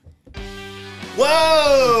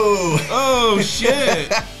Whoa! Oh, shit.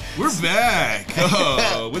 We're back.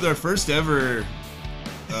 Oh, with our first ever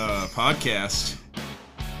podcast.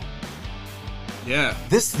 Yeah.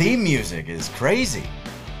 This theme music is crazy.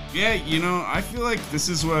 Yeah, you know, I feel like this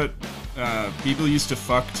is what people used to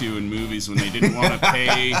fuck to in movies when they didn't want to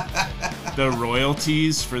pay the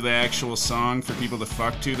royalties for the actual song for people to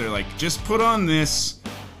fuck to. They're like, just put on this.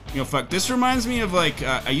 You know, fuck. This reminds me of, like,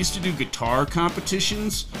 I used to do guitar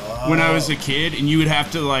competitions when I was a kid, and you would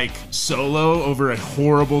have to, like, solo over a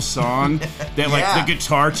horrible song that, like, the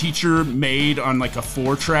guitar teacher made on, like, a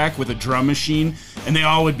 4-track with a drum machine, and they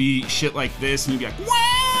all would be shit like this, and you'd be like,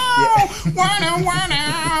 wow, wow,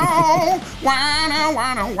 wow, wow,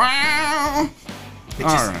 wow, wow.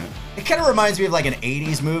 All right. It kind of reminds me of like an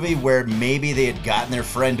 80s movie where maybe they had gotten their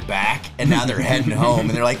friend back and now they're heading home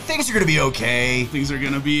and they're like, things are going to be okay. Things are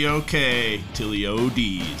going to be okay till he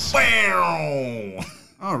ODs. Wow.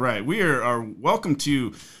 All right. We are welcome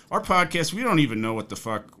to our podcast. We don't even know what the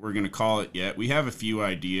fuck we're going to call it yet. We have a few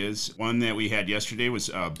ideas. One that we had yesterday was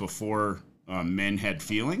before men had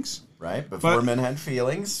feelings. Right, before men had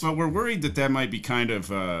feelings. But we're worried that might be kind of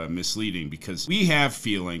misleading because we have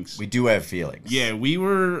feelings. We do have feelings. Yeah, we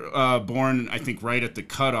were born, I think, right at the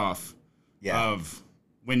cutoff of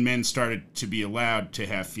when men started to be allowed to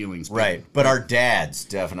have feelings. Right, but our dads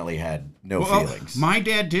definitely had no feelings. My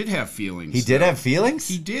dad did have feelings. He did have feelings?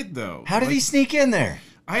 He did, though. How did he sneak in there?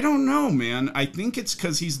 I don't know, man. I think it's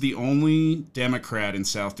because he's the only Democrat in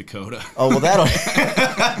South Dakota. Oh, well,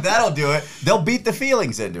 that'll do it. They'll beat the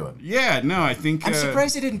feelings into him. Yeah, no, I think... I'm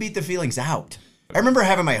surprised they didn't beat the feelings out. I remember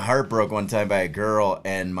having my heart broke one time by a girl,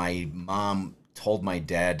 and my mom told my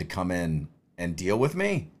dad to come in and deal with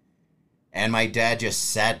me. And my dad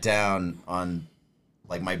just sat down on,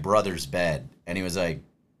 like, my brother's bed, and he was like,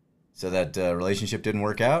 so that relationship didn't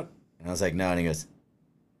work out? And I was like, no, and he goes,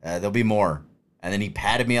 there'll be more. And then he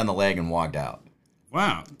patted me on the leg and walked out.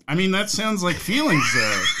 Wow. I mean, that sounds like feelings,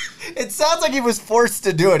 though. It sounds like he was forced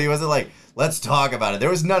to do it. He wasn't like, let's talk about it. There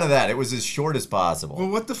was none of that. It was as short as possible. Well,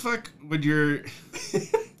 what the fuck would your...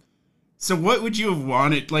 So what would you have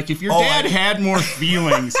wanted? Like, if your dad had more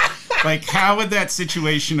feelings, like, how would that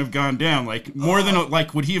situation have gone down? Like, more than...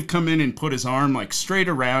 Like, would he have come in and put his arm, like, straight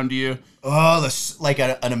around you? Oh, like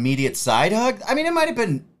an immediate side hug? I mean, it might have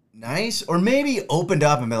been... nice, or maybe opened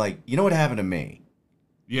up and been like, you know what happened to me?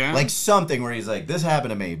 Yeah. Like something where he's like, this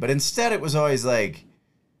happened to me. But instead it was always like,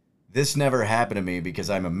 this never happened to me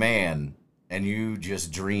because I'm a man and you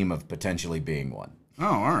just dream of potentially being one. Oh,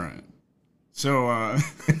 all right. So,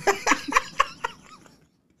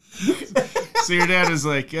 so your dad is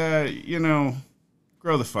like, you know,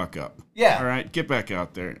 grow the fuck up. Yeah. All right, get back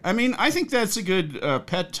out there. I mean, I think that's a good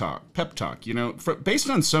pep talk, you know. Based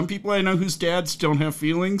on some people I know whose dads don't have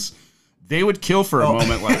feelings, they would kill for a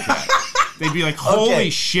moment like that. They'd be like, holy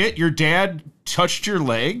shit, your dad touched your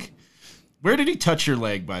leg? Where did he touch your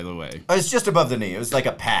leg, by the way? It was just above the knee. It was like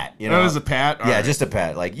a pat, you know. Oh, it was a pat? All right. Just a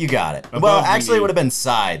pat. Like, you got it. Above well, actually, it would have been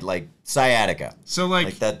side, like sciatica. So,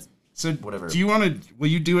 like that. So, whatever. Do you want to? Will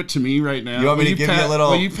you do it to me right now? You want me to give you a little?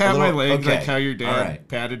 Will you pat my leg okay. like how your dad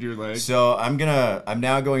patted your leg? So I'm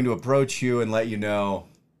now going to approach you and let you know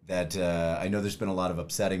that I know there's been a lot of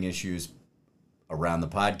upsetting issues around the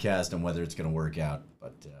podcast and whether it's going to work out,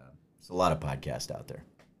 but there's a lot of podcasts out there.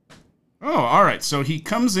 Oh, all right. So he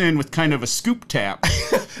comes in with kind of a scoop tap.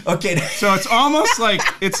 Okay. So it's almost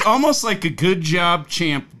like a good job,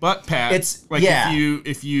 champ butt pat. It's like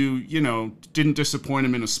if you know didn't disappoint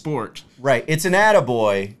him in a sport. Right. It's an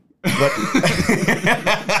attaboy, but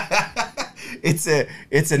it's an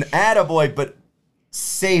attaboy, but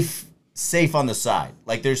safe on the side.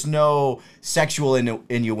 Like there's no sexual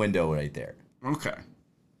innuendo right there. Okay.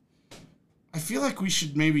 I feel like we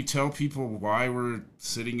should maybe tell people why we're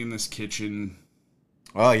sitting in this kitchen.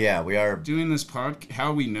 Oh yeah, we are doing this podcast.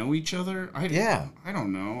 How we know each other? I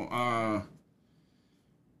don't know.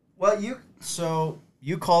 Well,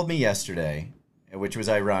 you called me yesterday, which was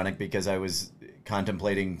ironic because I was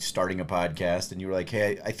contemplating starting a podcast, and you were like,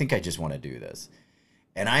 "Hey, I think I just want to do this."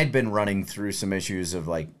 And I'd been running through some issues of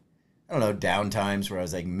like, I don't know, downtimes where I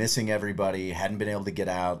was like missing everybody, hadn't been able to get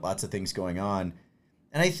out, lots of things going on.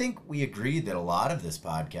 And I think we agreed that a lot of this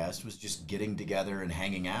podcast was just getting together and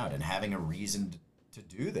hanging out and having a reason to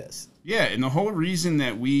do this. Yeah, and the whole reason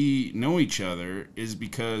that we know each other is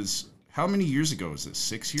because how many years ago was this?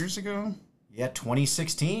 6 years ago? Yeah,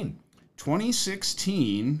 2016.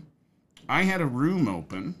 2016, I had a room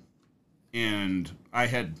open, and I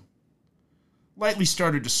had lightly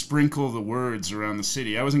started to sprinkle the words around the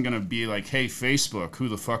city. I wasn't going to be like, hey, Facebook, who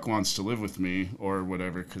the fuck wants to live with me or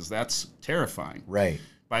whatever, because that's terrifying. Right.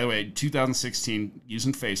 by the way, 2016,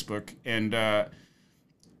 using Facebook. And,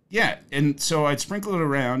 yeah, and so I'd sprinkle it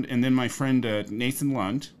around, and then my friend Nathan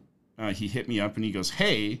Lund, he hit me up, and he goes,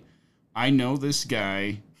 hey, I know this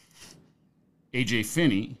guy, AJ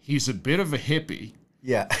Finney. He's a bit of a hippie.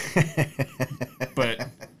 Yeah. But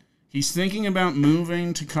he's thinking about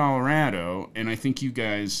moving to Colorado, and I think you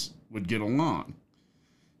guys would get along.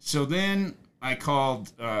 So then I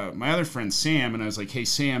called my other friend Sam, and I was like, hey,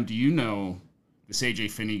 Sam, do you know this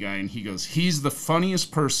AJ Finney guy? And he goes, he's the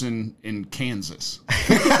funniest person in Kansas.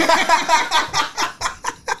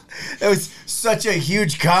 That was such a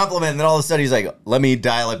huge compliment. And then all of a sudden he's like, let me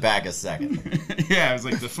dial it back a second. Yeah, I was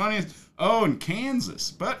like, the funniest. Oh, in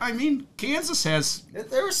Kansas. But, I mean, Kansas has...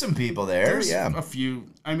 There were some people there, There's yeah. a few.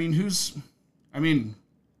 I mean, who's... I mean...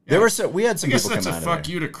 There were some, we had some people come out of there. I guess that's a fuck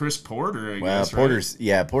you to Chris Porter, I guess, Porter's, right?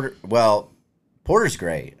 Yeah, Porter's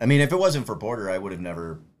great. I mean, if it wasn't for Porter, I would have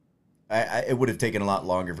never... it would have taken a lot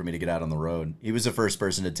longer for me to get out on the road. He was the first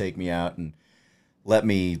person to take me out and let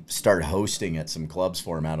me start hosting at some clubs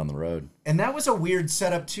for him out on the road. And that was a weird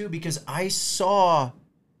setup, too, because I saw...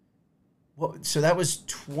 So that was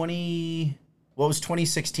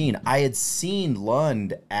 2016. I had seen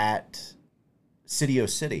Lund at City O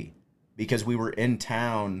City because we were in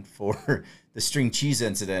town for the string cheese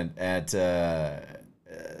incident at the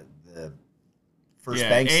First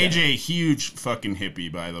Bank Center. AJ, huge fucking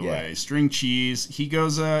hippie, by the way. String cheese. He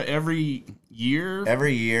goes every year.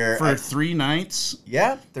 Every year. For 3 nights.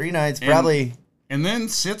 Yeah, 3 nights, probably. And then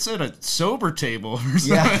sits at a sober table or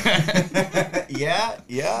something. Yeah.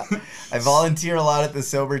 I volunteer a lot at the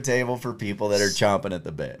sober table for people that are chomping at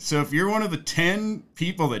the bit. So if you're one of the 10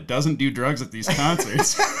 people that doesn't do drugs at these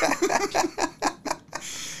concerts,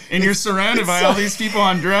 and you're surrounded by all these people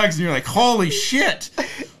on drugs, and you're like, holy shit,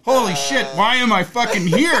 why am I fucking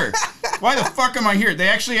here? Why the fuck am I here? They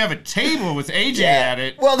actually have a table with AJ at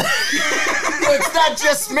it. Well, it's not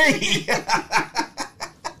just me.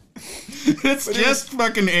 It's just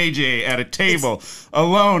fucking AJ at a table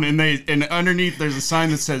alone, and underneath there's a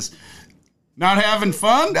sign that says, "Not having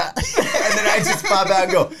fun?" And then I just pop out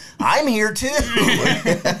and go, "I'm here too."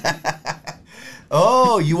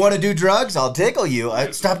 Oh, you want to do drugs? I'll tickle you.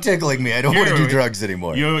 Stop tickling me. I don't want to do drugs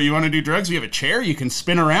anymore. You want to do drugs? We have a chair you can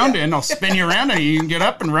spin around in. I'll spin you around, and you can get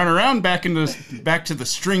up and run around back to the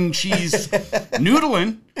string cheese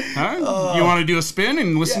noodling. Huh? You want to do a spin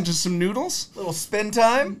and listen to some noodles? Little spin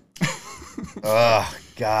time. Oh,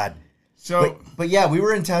 God. So, but yeah, we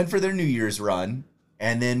were in town for their New Year's run,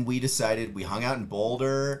 and then we decided we hung out in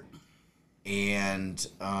Boulder, and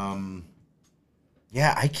I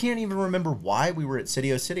can't even remember why we were at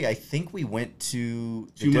City O City. I think we went to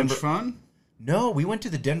Too much fun? No, we went to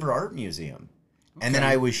the Denver Art Museum, and then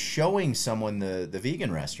I was showing someone the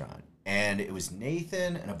vegan restaurant, and it was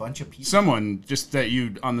Nathan and a bunch of people. Someone just that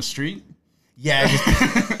you on the street? Yeah.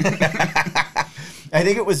 I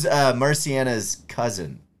think it was Marciana's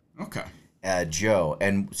cousin. Okay. Joe.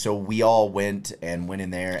 And so we all went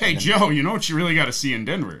in there. Hey, Joe, you know what you really got to see in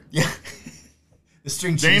Denver? Yeah. The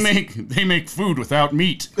string cheese. They make food without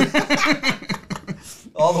meat.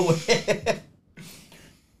 All the way.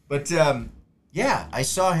 But, I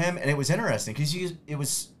saw him, and it was interesting, because he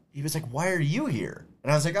was like, why are you here?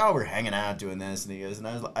 And I was like, oh, we're hanging out doing this. And he goes,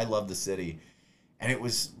 I love the city. And it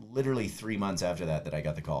was literally 3 months after that I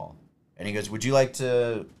got the call. And he goes, would you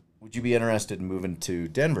be interested in moving to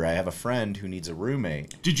Denver? I have a friend who needs a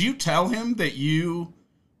roommate. Did you tell him that you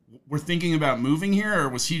were thinking about moving here, or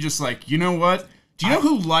was he just like, you know what? Do you know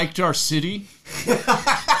who liked our city?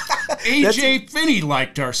 AJ Finney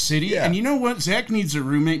liked our city, and you know what? Zach needs a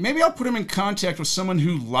roommate. Maybe I'll put him in contact with someone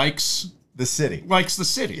who likes the city.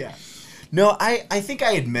 Yeah. No, I think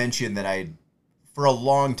I had mentioned that I, for a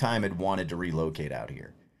long time, had wanted to relocate out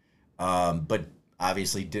here, but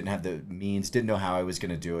obviously didn't have the means, didn't know how I was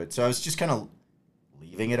going to do it. So I was just kind of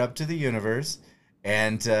leaving it up to the universe.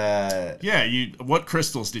 And what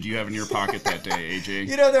crystals did you have in your pocket that day, AJ?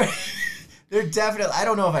 You know, they're definitely, I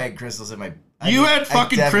don't know if I had crystals in my... You had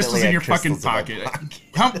fucking crystals in your fucking pocket.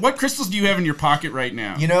 What crystals do you have in your pocket right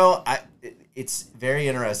now? You know, it's very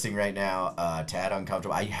interesting right now, tad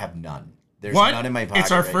uncomfortable. I have none. There's none in my pocket.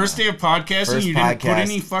 It's our first day of podcasting. You didn't put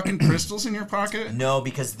any fucking crystals in your pocket? No,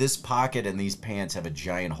 because this pocket and these pants have a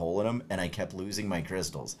giant hole in them, and I kept losing my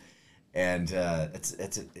crystals. And it's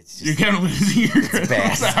just... You kept losing your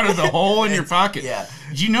crystals out of the hole in your pocket. Yeah.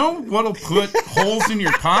 Do you know what'll put holes in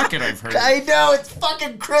your pocket, I've heard? I know, it's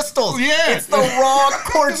fucking crystals. Yeah. It's the raw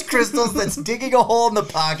quartz crystals that's digging a hole in the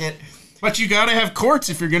pocket. But you gotta have quartz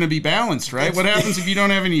if you're gonna be balanced, right? What happens if you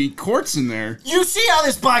don't have any quartz in there? You see how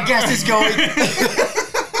this podcast is going.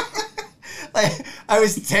 Like, I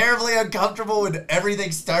was terribly uncomfortable when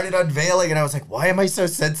everything started unveiling, and I was like, why am I so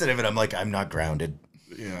sensitive? And I'm like, I'm not grounded.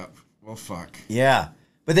 Yeah. Well, fuck. Yeah.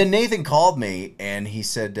 But then Nathan called me, and he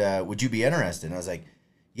said, would you be interested? And I was like,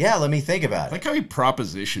 yeah, let me think about it. Like how he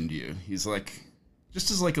propositioned you. He's like,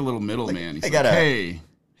 just as like a little middleman. He's hey, I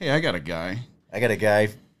got a guy. I got a guy.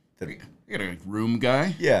 I got a room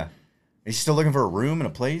guy. Yeah. Are you still looking for a room and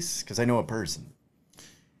a place? Because I know a person.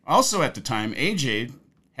 Also at the time, AJ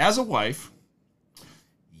has a wife.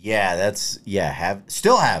 Yeah,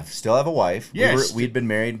 still have a wife. Yes. We'd been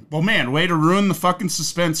married. Well, man, way to ruin the fucking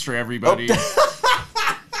suspense for everybody. Oh.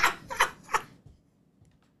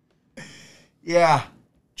 Yeah.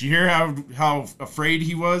 Did you hear how afraid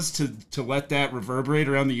he was to let that reverberate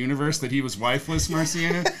around the universe that he was wifeless,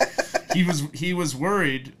 Marciana? he was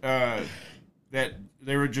worried that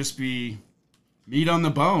there would just be meat on the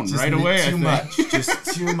bone just right away. Too much.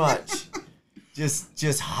 Just too much.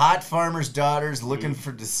 Just hot farmers' daughters looking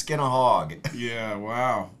for to skin a hog. Yeah,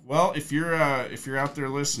 wow. Well, if you're out there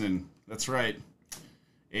listening, that's right.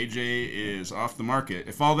 AJ is off the market.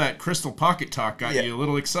 If all that Crystal Pocket talk got you a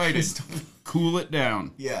little excited, cool it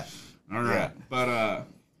down. Yeah. All right. Yeah. But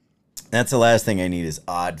that's the last thing I need is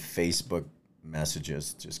odd Facebook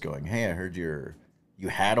messages just going, "Hey, I heard you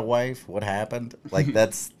had a wife. What happened?" Like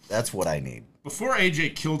that's what I need. Before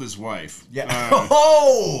AJ killed his wife. Yeah.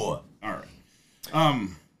 Oh. All right.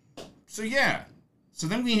 So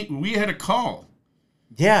then we had a call.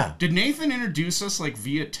 Yeah. Did Nathan introduce us like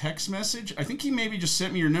via text message? I think he maybe just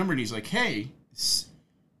sent me your number and he's like, "Hey,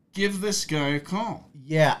 give this guy a call."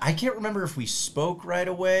 Yeah, I can't remember if we spoke right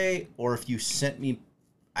away or if you sent me.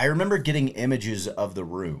 I remember getting images of the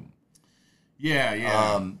room.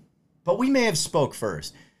 Yeah. But we may have spoke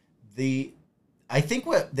first. I think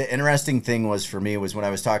what the interesting thing was for me was when I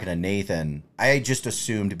was talking to Nathan, I just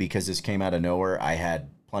assumed because this came out of nowhere, I had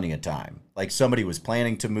plenty of time. Like somebody was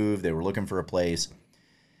planning to move, they were looking for a place.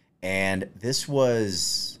 And this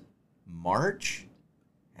was March,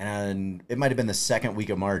 and it might have been the second week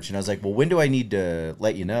of March. And I was like, well, when do I need to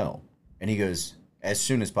let you know? And he goes, as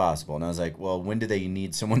soon as possible. And I was like, well, when do they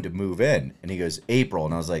need someone to move in? And he goes, April.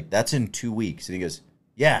 And I was like, that's in 2 weeks. And he goes,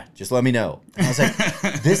 yeah, just let me know. And I was like,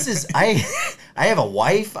 this is, I have a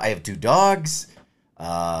wife. I have 2 dogs.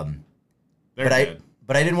 But I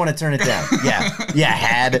didn't want to turn it down.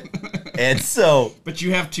 Had. And so. But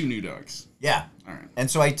you have 2 new dogs. Yeah. All right.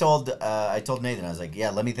 And so I told Nathan, I was like,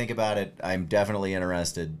 yeah, let me think about it. I'm definitely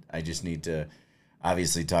interested. I just need to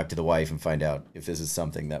obviously talk to the wife and find out if this is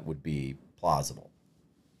something that would be plausible.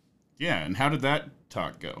 Yeah. And how did that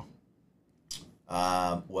talk go?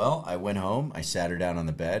 Well, I went home, I sat her down on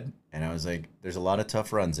the bed, and I was like, there's a lot of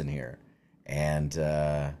tough runs in here. And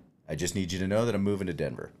I just need you to know that I'm moving to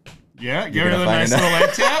Denver. Yeah, give her a nice little leg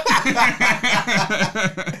tap.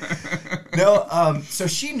 No, so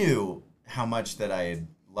she knew how much that I had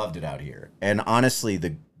loved it out here. And honestly,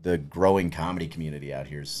 the growing comedy community out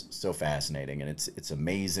here is so fascinating, and it's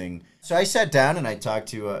amazing. So I sat down and I talked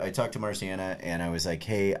to Marciana, and I was like,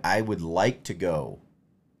 hey, I would like to go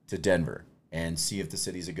to Denver and see if the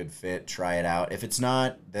city's a good fit, try it out. If it's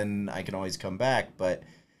not, then I can always come back. But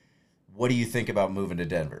what do you think about moving to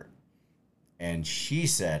Denver? And she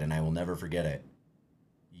said, and I will never forget it,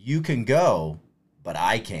 you can go, but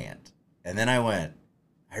I can't. And then I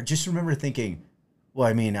just remember thinking, well,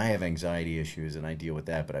 I mean, I have anxiety issues and I deal with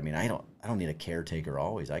that, but I mean, I don't need a caretaker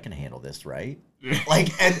always. I can handle this, right? Like,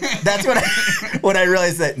 and that's when I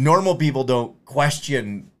realized that normal people don't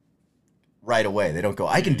question right away. They don't go,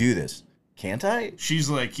 I can do this. Can't I? She's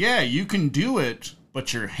like, yeah, you can do it,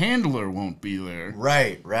 but your handler won't be there.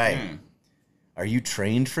 Right. Yeah. Are you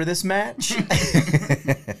trained for this match?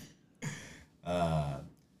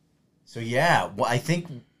 So yeah, well, I think,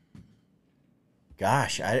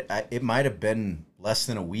 gosh, it might have been less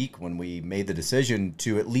than a week when we made the decision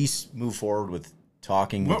to at least move forward with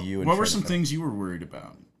talking with you. And what were some things you were worried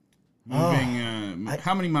about? Moving,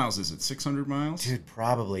 how many miles is it? 600 miles? Dude,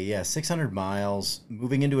 probably, yeah. 600 miles,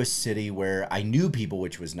 moving into a city where I knew people,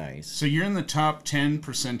 which was nice. So you're in the top 10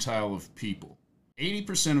 percentile of people.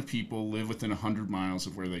 80% of people live within 100 miles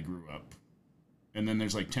of where they grew up. And then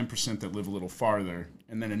there's like 10% that live a little farther,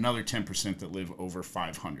 and then another 10% that live over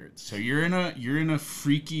 500. So you're in a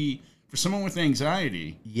freaky, for someone with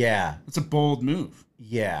anxiety. Yeah. It's a bold move.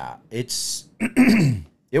 Yeah. It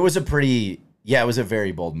was a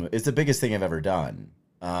very bold move. It's the biggest thing I've ever done.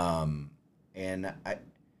 And I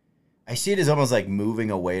see it as almost like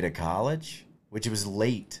moving away to college, which was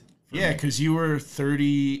late. Yeah, because you were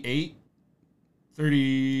 38,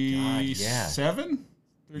 37,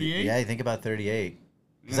 38? Yeah, I think about 38.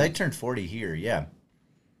 Because I turned 40 here, yeah.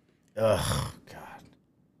 Ugh, God.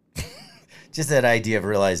 Just that idea of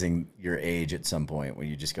realizing your age at some point when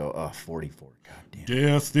you just go, oh, 44. God damn.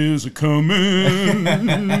 Death is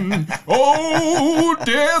a-coming. Oh,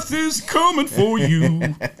 death is coming for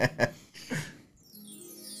you.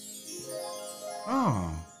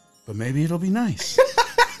 Oh, but maybe it'll be nice.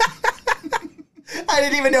 I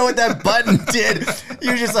didn't even know what that button did.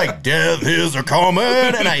 You were just like, death is a coming,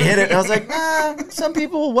 and I hit it, and I was like, some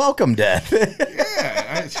people will welcome death.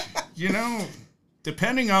 Yeah,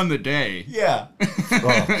 depending on the day. Yeah.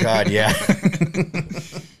 Oh, God, yeah.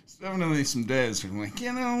 Definitely some days where I'm like,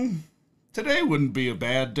 today wouldn't be a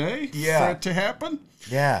bad day for it to happen.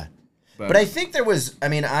 Yeah. But I think there was,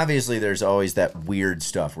 obviously there's always that weird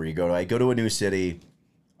stuff where I go to a new city,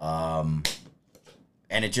 and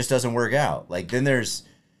it just doesn't work out. Like, then there's,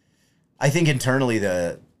 I think internally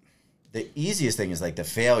the easiest thing is like the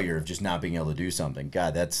failure of just not being able to do something.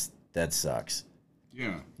 God, that sucks.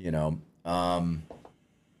 Yeah.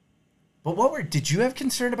 But did you have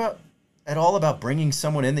concern at all about bringing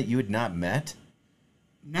someone in that you had not met?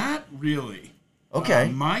 Not really. Okay.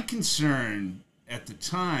 My concern at the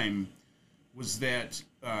time was that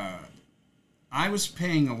I was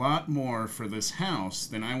paying a lot more for this house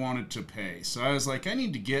than I wanted to pay. So I was like, I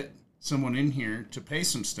need to get someone in here to pay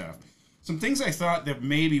some stuff. Some things I thought that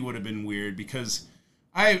maybe would have been weird because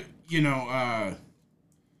AJ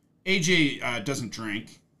doesn't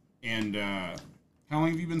drink. And how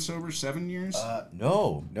long have you been sober? 7 years?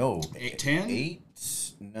 No. 10? 8,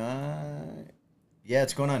 9. Yeah,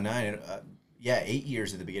 it's going on 9. 8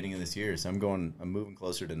 years at the beginning of this year. So I'm moving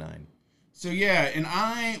closer to 9. So yeah, and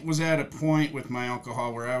I was at a point with my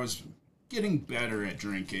alcohol where I was getting better at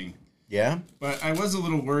drinking. Yeah? But I was a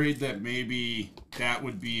little worried that maybe that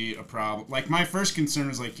would be a problem. Like, my first concern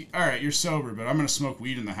was like, all right, you're sober, but I'm going to smoke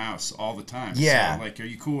weed in the house all the time. Yeah. So, like, are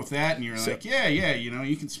you cool with that? And you're like, yeah,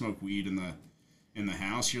 you can smoke weed in the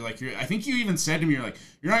house. You're like, I think you even said to me, you're like,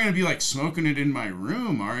 you're not going to be, like, smoking it in my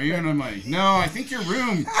room, are you? And I'm like, no, I think your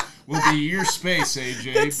room will be your space,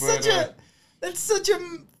 AJ. That's such a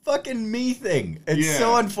fucking me thing. It's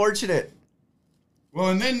so unfortunate. Well,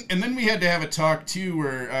 and then we had to have a talk too,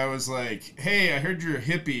 where I was like, "Hey, I heard you're a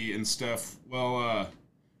hippie and stuff." Well, or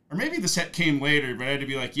maybe this came later, but I had to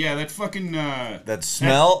be like, "Yeah, that fucking that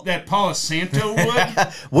smell, that Palo Santo wood."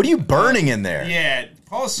 What are you burning in there? Yeah,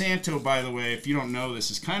 Palo Santo, by the way, if you don't know this,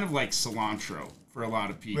 is kind of like cilantro for a lot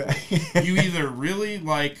of people. You either really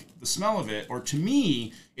like the smell of it, or to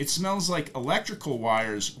me, it smells like electrical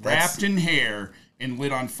wires wrapped in hair and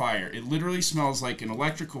lit on fire. It literally smells like an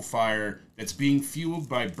electrical fire that's being fueled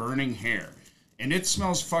by burning hair. And it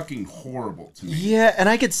smells fucking horrible to me. Yeah, and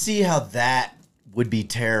I could see how that would be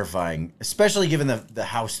terrifying, especially given the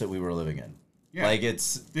house that we were living in. Yeah, like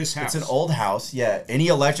this house. It's an old house. Yeah, any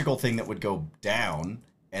electrical thing that would go down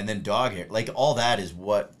and then dog hair, like all that is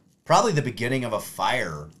what probably the beginning of a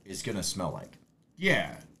fire is going to smell like.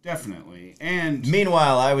 Yeah, definitely. And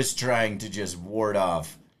meanwhile, I was trying to just ward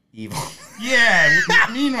off evil. Yeah,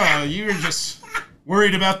 meanwhile, you were just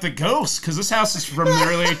worried about the ghosts, because this house is from the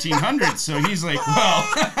early 1800s, so he's like,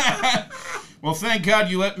 well, thank God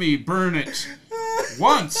you let me burn it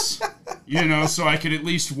once, so I could at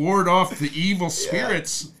least ward off the evil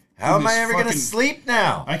spirits. How am I ever going to sleep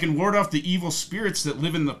now? I can ward off the evil spirits that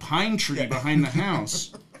live in the pine tree behind the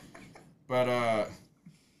house. But,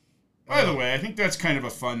 by the way, I think that's kind of a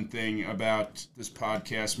fun thing about this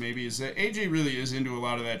podcast, maybe, is that AJ really is into a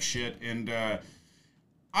lot of that shit, and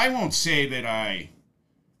I won't say that I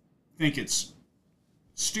think it's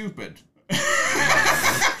stupid.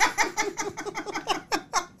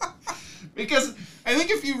 Because I think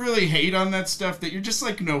if you really hate on that stuff, that you're just,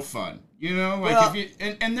 like, no fun. If you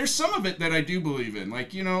and there's some of it that I do believe in.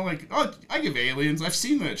 Like, I give aliens. I've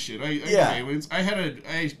seen that shit. I give aliens.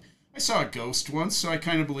 I saw a ghost once, so I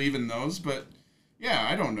kind of believe in those, but yeah,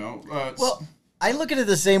 I don't know. I look at it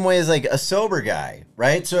the same way as like a sober guy,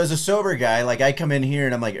 right? So as a sober guy, like I come in here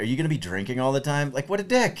and I'm like, are you going to be drinking all the time? Like, what a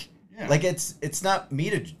dick. Yeah. Like it's not me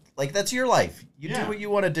to, like, that's your life. You do what you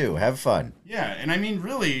want to do. Have fun. Yeah. And I mean,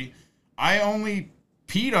 really, I only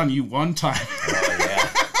peed on you one time. Oh yeah.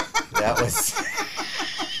 That was,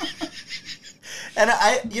 and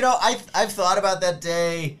I've thought about that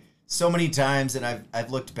day so many times, and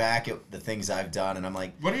I've looked back at the things I've done, and I'm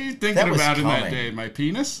like, what are you thinking about in that day? My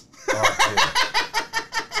penis? Oh, dude.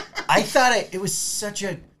 I thought it was such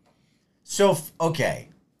a... So, okay.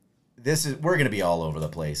 We're going to be all over the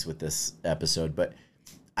place with this episode, but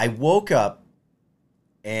I woke up,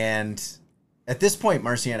 and at this point,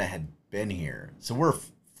 Marciana had been here. So we're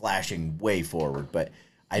flashing way forward, but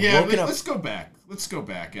I'd woken up... Let's go back. Let's go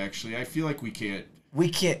back, actually. I feel like we can't... We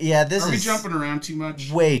can't. Yeah, this Are we is jumping around too much?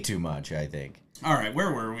 way too much, I think. All right,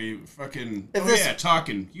 where were we? Fucking. If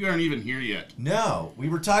Talking. You aren't even here yet. No, we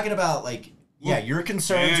were talking about like, your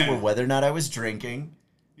concerns were whether or not I was drinking,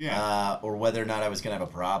 or whether or not I was gonna have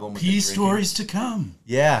a problem with Peace stories to come.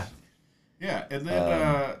 Yeah. Yeah, and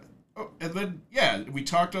then we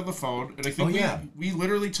talked on the phone, and I think we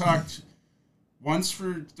literally talked once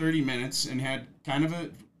for 30 minutes and had kind of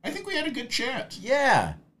I think we had a good chat.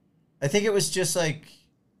 Yeah. I think it was just like,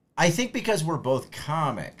 I think because we're both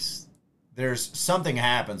comics, there's something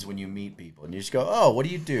happens when you meet people and you just go, oh, what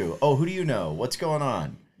do you do? Oh, who do you know? What's going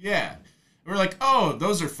on? Yeah. We're like, oh,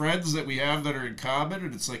 those are friends that we have that are in common,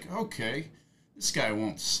 and it's like, okay, this guy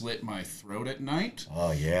won't slit my throat at night.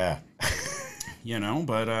 Oh, yeah.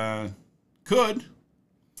 But could.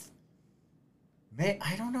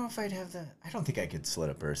 I don't know if I'd have that. I don't think I could slit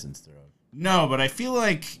a person's throat. No, but I feel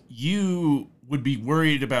like you would be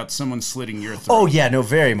worried about someone slitting your throat. Oh, yeah, no,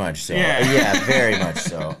 very much so. Yeah, very much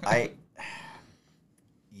so. I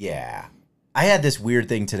had this weird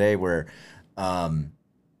thing today where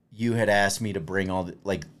you had asked me to bring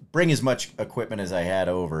bring as much equipment as I had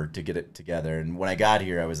over to get it together. And when I got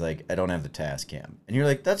here, I was like, I don't have the task cam. And you're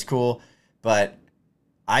like, that's cool. But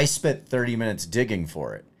I spent 30 minutes digging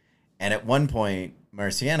for it. And at one point,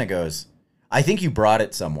 Marciana goes, I think you brought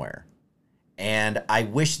it somewhere. And I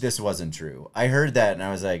wish this wasn't true. I heard that and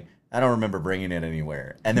I was like, I don't remember bringing it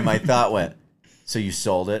anywhere. And then my thought went, so you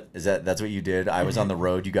sold it? That's what you did? I was on the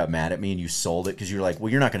road, you got mad at me and you sold it because you're like,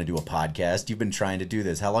 well, you're not going to do a podcast. You've been trying to do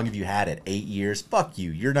this. How long have you had it? 8 years? Fuck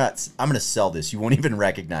you. You're not. I'm going to sell this. You won't even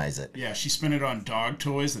recognize it. Yeah, she spent it on dog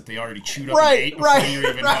toys that they already chewed up and ate before you were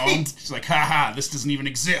even home. She's like, haha, this doesn't even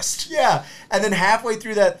exist. Yeah. And then halfway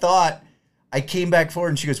through that thought, I came back forward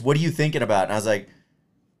and she goes, what are you thinking about? And I was like,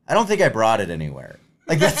 I don't think I brought it anywhere.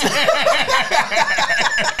 Like that's.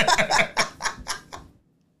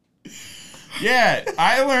 Yeah,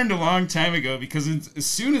 I learned a long time ago because as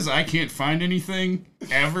soon as I can't find anything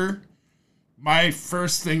ever, my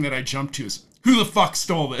first thing that I jump to is, who the fuck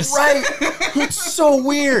stole this? Right. It's so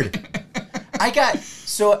weird. I got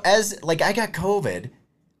COVID.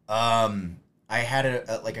 I had it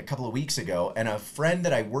a couple of weeks ago, and a friend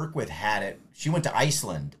that I work with had it. She went to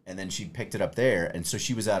Iceland, and then she picked it up there, and so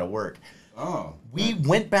she was out of work. Oh. We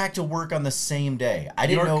went back to work on the same day. I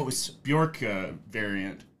didn't know it was... Bjork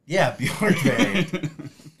variant. Yeah, Bjork variant.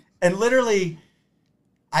 And literally,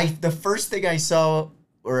 the first thing I saw,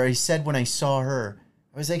 or I said when I saw her,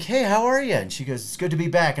 I was like, hey, how are you? And she goes, it's good to be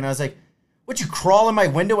back. And I was like, would you crawl in my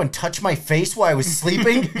window and touch my face while I was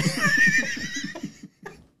sleeping?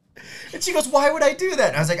 And she goes, why would I do that?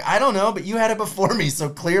 And I was like, I don't know, but you had it before me, so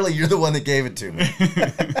clearly you're the one that gave it to me.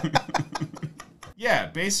 Yeah,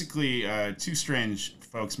 basically, two strange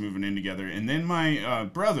folks moving in together. And then my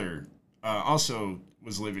brother also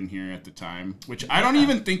was living here at the time, which I don't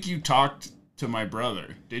even think you talked to my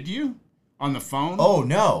brother. Did you? On the phone? Oh,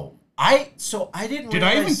 no. I didn't Did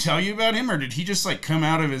I even tell you about him, or did he just, come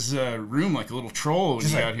out of his room like a little troll when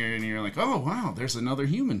you got here, and you're like, oh, wow, there's another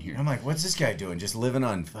human here. I'm like, what's this guy doing? Just living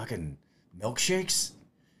on fucking milkshakes?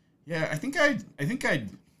 Yeah, I think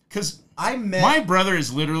because my brother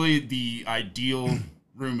is literally the ideal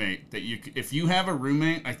roommate that if you have a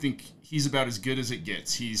roommate, I think he's about as good as it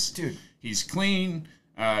gets. He's clean.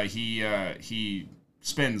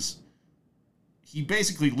 He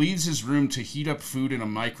basically leaves his room to heat up food in a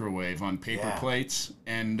microwave on paper plates,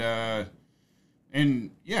 and other than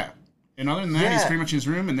that, he's pretty much in his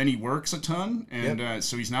room, and then he works a ton, and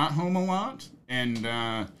so he's not home a lot, and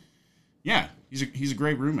he's a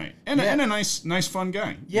great roommate and a nice fun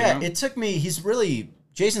guy. Yeah, you know? It took me.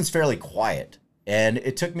 Jason's fairly quiet, and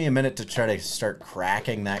it took me a minute to try to start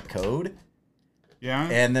cracking that code. Yeah,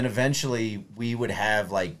 and then eventually we would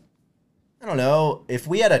have I don't know, if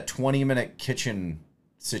we had a 20-minute kitchen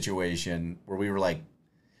situation where we were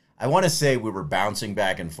I want to say we were bouncing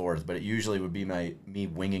back and forth, but it usually would be me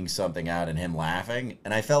winging something out and him laughing,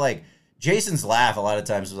 and I felt like Jason's laugh a lot of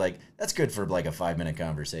times was that's good for a 5-minute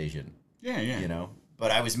conversation. Yeah. You know?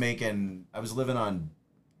 But I was living on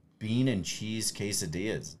bean and cheese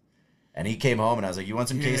quesadillas. And he came home and I was like, you want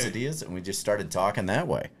some quesadillas? And we just started talking that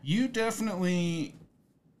way. You definitely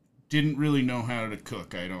didn't really know how to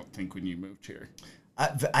cook, I don't think, when you moved here.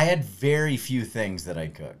 I had very few things that I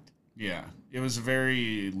cooked. Yeah, it was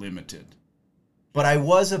very limited. But I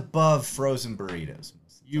was above frozen burritos.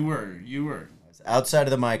 You were. I was outside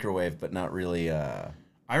of the microwave, but not really... I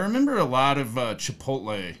remember a lot of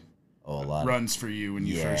Chipotle runs for you when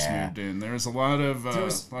you first moved in. There was a lot of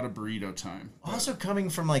burrito time. Also coming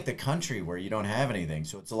from like the country where you don't have anything,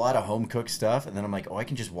 so it's a lot of home cooked stuff. And then I'm like, I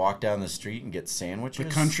can just walk down the street and get sandwiches.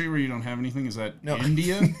 The country where you don't have anything, is that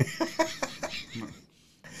India?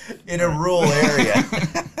 In a rural area.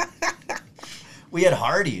 We had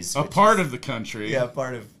Hardee's. A part of the country. Yeah, a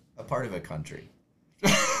part of a country.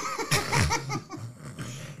 All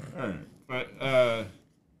right. But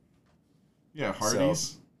yeah, Hardee's.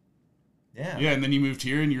 So, yeah. Yeah, and then you moved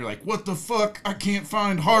here and you're like, what the fuck? I can't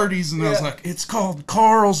find Hardee's. And I was like, it's called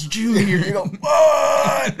Carl's Jr. You go,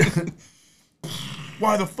 what?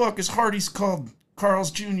 Why the fuck is Hardee's called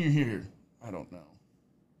Carl's Jr. here? I don't know.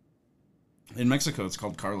 In Mexico, it's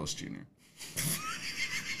called Carlos Jr.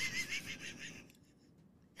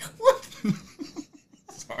 What?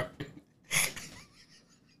 Sorry.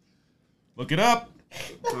 Look it up.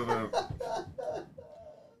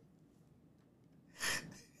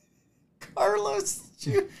 Carlos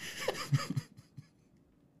Jr.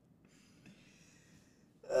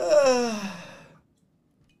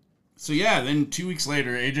 So yeah, then 2 weeks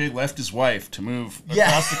later, AJ left his wife to move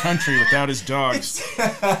across the country without his dogs.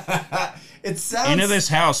 It sounds... Into this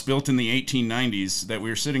house built in the 1890s that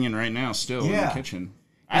we're sitting in right now, still in the kitchen.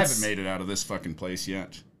 I haven't made it out of this fucking place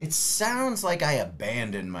yet. It sounds like I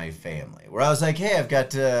abandoned my family. Where I was like, hey, I've got...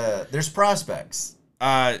 there's prospects.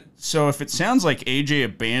 So if it sounds like AJ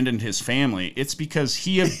abandoned his family, it's because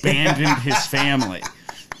he abandoned his family.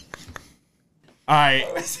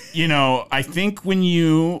 I think when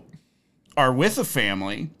you are with a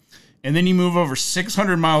family and then you move over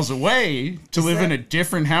 600 miles away to live in a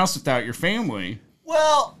different house without your family,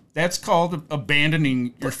 well, that's called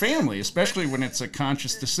abandoning your family, especially when it's a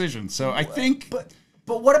conscious decision. So I think...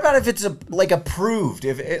 But what about if it's approved?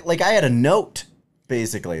 If I had a note,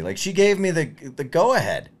 basically. Like, she gave me the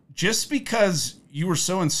go-ahead. Just because you were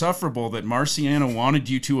so insufferable that Marciana wanted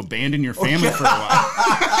you to abandon your family for a while.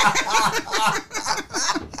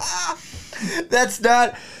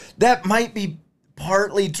 That might be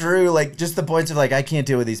partly true. Like, just the points of, like, I can't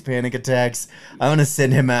deal with these panic attacks. I'm going to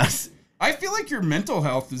send him out. I feel like your mental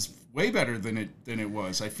health is way better than it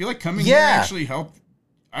was. I feel like coming here actually helped.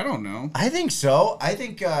 I don't know. I think so. I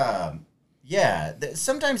think,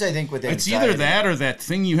 sometimes I think with anxiety... It's either that or that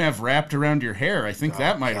thing you have wrapped around your hair. I think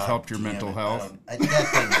that might have helped your mental health. I think that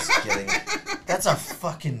thing is getting... That's a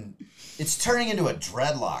fucking... It's turning into a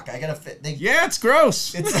dreadlock. I gotta fit... Yeah, it's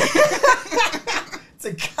gross. It's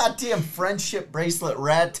a goddamn friendship bracelet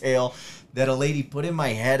rat tail that a lady put in my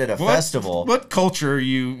head at a festival. What culture are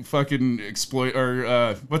you fucking exploit,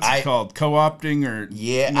 or what's it called? Co-opting, or...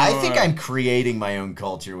 Yeah, I think I'm creating my own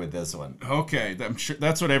culture with this one. Okay, I'm sure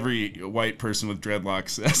that's what every white person with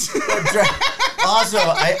dreadlocks says. Also,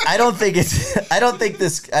 I don't think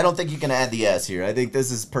you can add the S here. I think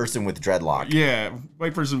this is person with dreadlock. Yeah,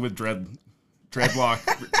 white person with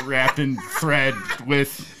dreadlock wrapped in thread with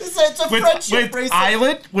friendship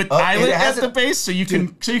bracelet. eyelet at the base, so you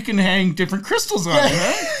can hang different crystals on it.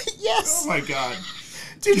 Huh? Yes. Oh my god,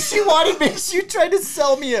 dude! She tried to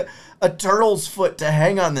sell me a turtle's foot to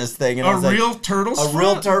hang on this thing, and real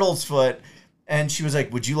turtle's foot. And she was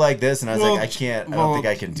like, "Would you like this?" And I was like, "I can't. I don't think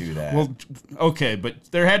I can do that." Well, okay, but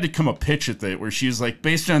there had to come a pitch at it where she was like,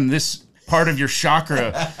 based on this part of your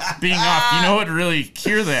chakra being off, you know what would really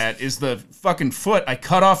cure that is the fucking foot I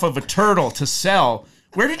cut off of a turtle to sell.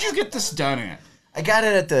 Where did you get this done at? I got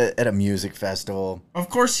it at a music festival. Of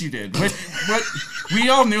course you did. But we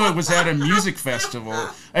all knew it was at a music festival.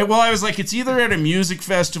 I was like, it's either at a music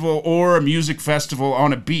festival or a music festival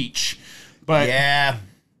on a beach. But yeah.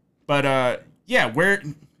 But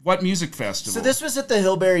what music festival? So this was at the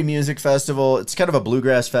Hillberry Music Festival. It's kind of a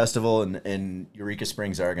bluegrass festival in Eureka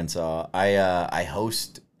Springs, Arkansas. I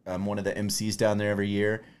host. I'm one of the MCs down there every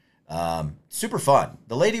year. Super fun.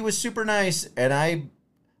 The lady was super nice, and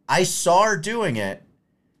I saw her doing it,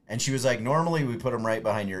 and she was like, normally we put them right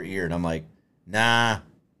behind your ear, and I'm like, nah. I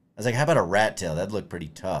was like, how about a rat tail? That'd look pretty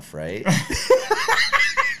tough, right?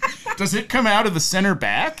 Does it come out of the center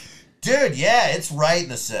back? Dude, yeah, it's right in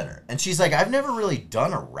the center. And she's like, I've never really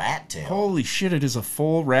done a rat tail. Holy shit, it is a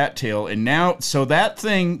full rat tail. And now, so that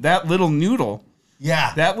little noodle.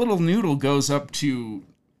 Yeah. That little noodle goes up to,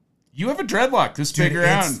 you have a dreadlock this big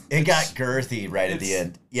around. It got girthy right at the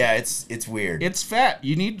end. Yeah, it's weird. It's fat.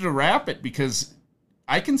 You need to wrap it because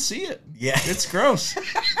I can see it. Yeah. It's gross.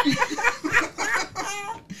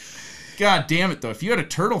 God damn it, though. If you had a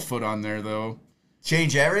turtle foot on there, though.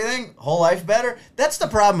 Change everything? Whole life better? That's the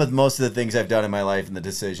problem with most of the things I've done in my life and the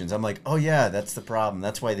decisions. I'm like, oh yeah, that's the problem.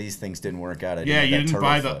 That's why these things didn't work out. You didn't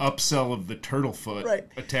buy the upsell of the turtle foot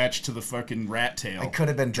attached to the fucking rat tail. I could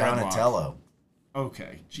have been Donatello.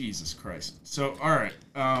 Okay, Jesus Christ. So, all right.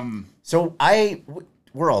 So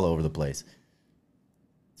we're all over the place.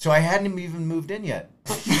 So I hadn't even moved in yet.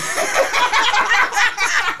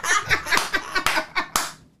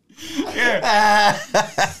 Yeah.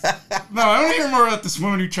 No, I want to hear more about this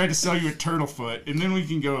woman who tried to sell you a turtle foot, and then we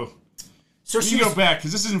can go. So we can go back,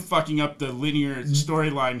 because this isn't fucking up the linear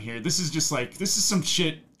storyline here. This is just like, this is some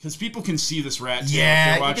shit, because people can see this rat tail if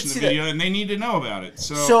they're watching the video, and they need to know about it.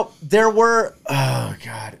 So there were, oh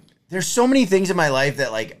God, there's so many things in my life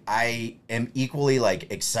that like I am equally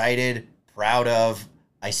like excited, proud of,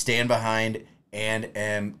 I stand behind,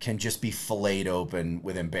 and can just be filleted open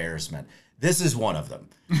with embarrassment. This is one of them.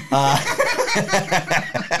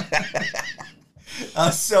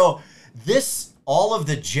 So all of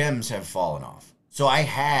the gems have fallen off. So I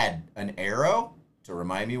had an arrow to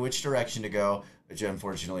remind me which direction to go, which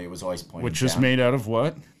unfortunately it was always pointing Which was made out of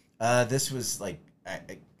what? This was like,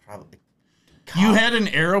 probably... You had an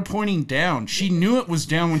arrow pointing down. She knew it was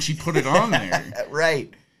down when she put it on there.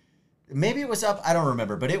 Right. Maybe it was up. I don't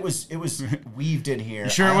remember, but it was weaved in here. You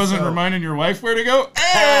sure it wasn't reminding your wife where to go?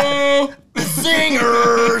 Oh,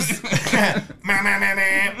 singers!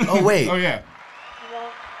 Oh wait. Oh yeah.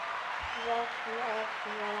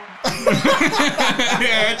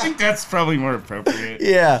 Yeah, I think that's probably more appropriate.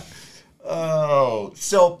 Yeah. Oh,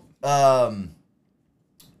 so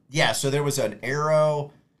yeah. So there was an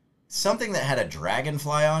arrow, something that had a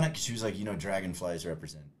dragonfly on it. Because she was like, dragonflies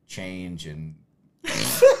represent change and.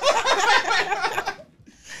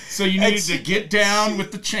 So you needed to get down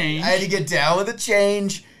with the change. I had to get down with the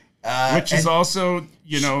change. Which is also,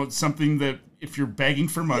 something that if you're begging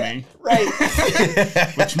for money. Yeah,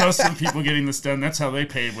 right. Which most of the people getting this done, that's how they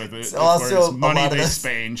paid with it. It's also money they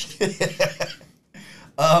spanged.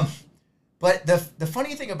 But the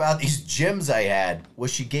funny thing about these gems I had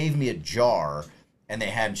was she gave me a jar and they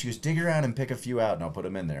had, and she goes, dig around and pick a few out and I'll put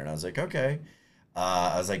them in there. And I was like, okay.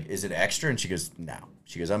 I was like, is it extra? And she goes, no.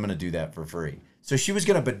 She goes, I'm going to do that for free. So she was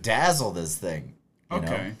going to bedazzle this thing. You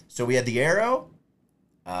know? So we had the arrow.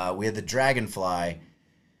 We had the dragonfly.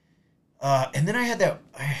 And then I had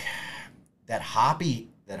that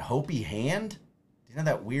Hopi hand. Do you know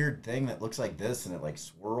that weird thing that looks like this and it like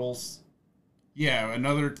swirls? Yeah,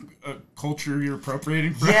 another culture you're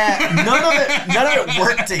appropriating from. Yeah, none of it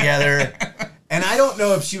worked together. And I don't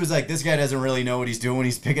know if she was like, this guy doesn't really know what he's doing when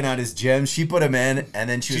he's picking out his gems. She put them in, and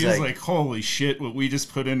then she was like, holy shit, what we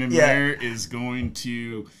just put in there is going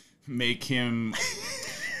to make him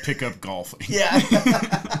pick up golfing. Yeah.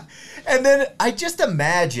 And then I just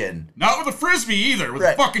imagine. Not with a frisbee either, with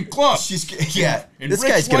a fucking club. And this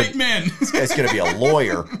guy's white men. This guy's going to be a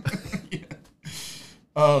lawyer.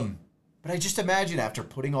 But I just imagine after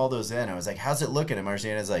putting all those in, I was like, how's it looking? And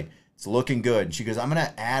Marciana's like, it's looking good. And she goes, I'm going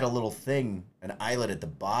to add a little thing, an eyelet at the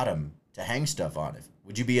bottom to hang stuff on it.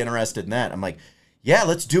 Would you be interested in that? I'm like, yeah,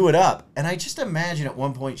 let's do it up. And I just imagine at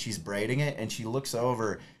one point she's braiding it and she looks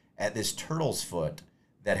over at this turtle's foot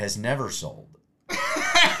that has never sold.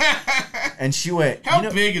 And she went, how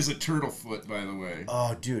big is a turtle foot, by the way?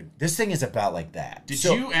 Oh, dude, this thing is about like that. Did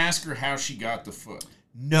you ask her how she got the foot?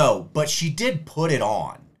 No, but she did put it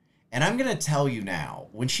on. And I'm going to tell you now,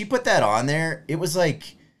 when she put that on there, it was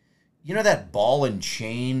like, that ball and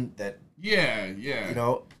chain that... Yeah.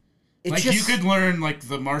 Like you could learn like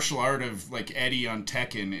the martial art of like Eddie on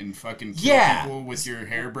Tekken and fucking kill people with your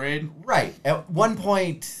hair braid. Right. At one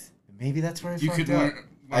point, maybe that's where I fucked up.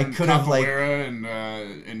 I could have like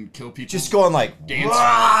and kill people. Just going like dance,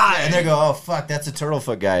 and they go, "Oh fuck, that's a turtle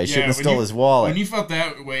foot guy. I shouldn't have stole his wallet." When you felt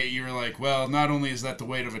that way, you were like, "Well, not only is that the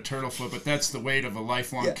weight of a turtle foot, but that's the weight of a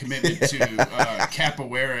lifelong commitment to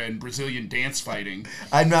capoeira and Brazilian dance fighting."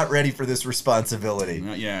 I'm not ready for this responsibility.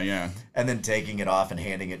 Yeah. And then taking it off and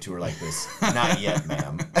handing it to her like this. Not yet,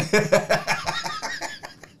 ma'am.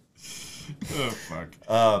 Oh fuck.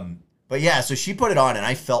 But yeah, so she put it on, and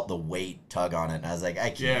I felt the weight tug on it, and I was like, I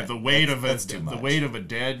can't. Yeah, the weight of a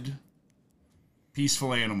dead,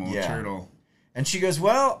 peaceful animal, a turtle. And she goes,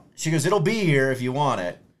 it'll be here if you want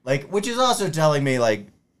it. Like, which is also telling me, like,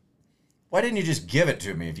 why didn't you just give it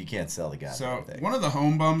to me if you can't sell the goddamn thing? One of the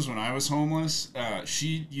home bums when I was homeless,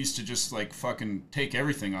 she used to just, like, fucking take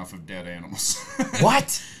everything off of dead animals.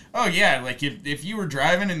 What? Oh, yeah, like, if you were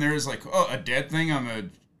driving and there was, like, a dead thing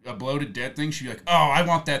on a bloated dead thing, she'd be like, oh, I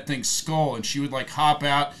want that thing's skull. And she would, like, hop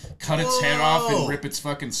out, cut its head off, and rip its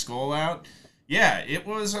fucking skull out. Yeah, it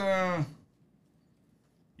was,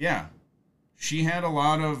 yeah. She had a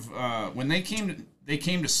lot of, when they came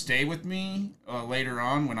to stay with me later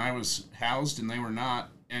on when I was housed and they were not,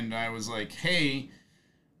 and I was like, hey,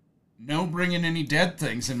 no bringing any dead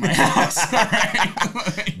things in my house.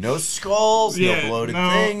 Right? No skulls, no bloated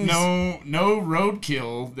things. No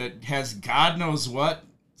roadkill that has God knows what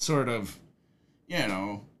sort of,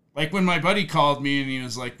 like when my buddy called me and he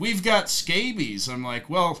was like, we've got scabies. I'm like,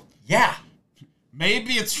 well, yeah,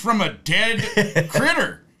 maybe it's from a dead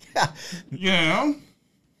critter. Yeah.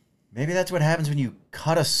 Maybe that's what happens when you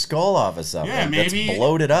cut a skull off of something. Yeah, maybe that's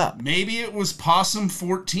bloated up. Maybe it was possum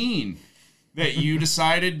 14 that you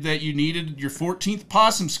decided that you needed your 14th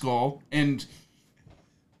possum skull, and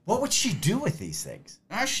what would she do with these things?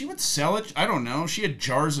 She would sell it. I don't know. She had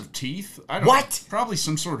jars of teeth. What? Probably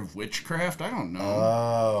some sort of witchcraft. I don't know.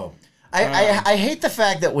 Oh. I hate the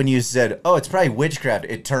fact that when you said, oh, it's probably witchcraft,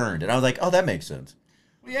 it turned. And I was like, oh, that makes sense.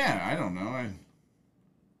 Well, yeah, I don't know.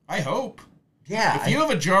 I hope. Yeah. If you have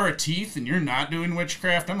a jar of teeth and you're not doing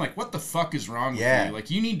witchcraft, I'm like, what the fuck is wrong with you?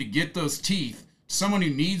 Like, you need to get those teeth to someone who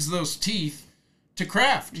needs those teeth to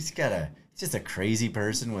craft. He's just a crazy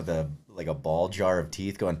person with a ball jar of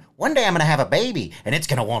teeth going, one day I'm going to have a baby and it's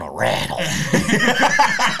going to want to rattle.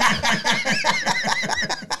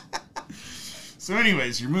 So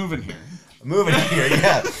anyways, you're moving here. I'm moving here,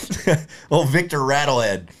 yeah. Old Victor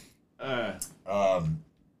Rattlehead.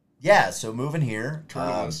 Yeah, so moving here.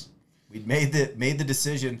 We'd made the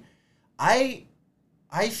decision. I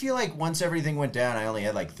feel like once everything went down, I only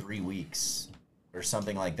had like 3 weeks or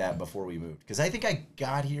something like that before we moved. Because I think I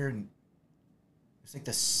got here in, it was like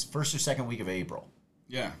the first or second week of April.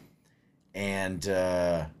 Yeah. And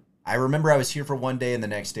I remember I was here for one day and the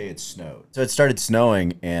next day it snowed. So it started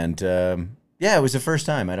snowing and yeah, it was the first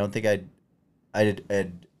time. I don't think I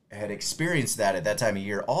had experienced that at that time of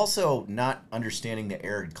year. Also, not understanding the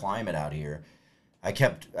arid climate out here.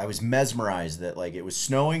 I was mesmerized that like it was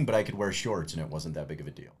snowing, but I could wear shorts and it wasn't that big of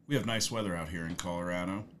a deal. We have nice weather out here in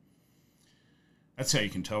Colorado. That's how you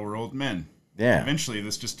can tell we're old men. Yeah. Eventually,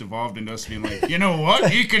 this just evolved into us being like, you know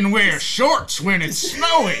what? You can wear shorts when it's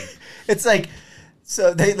snowing. It's like,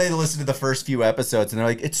 so they listened to the first few episodes and they're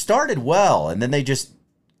like, it started well, and then they just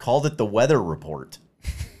called it the weather report.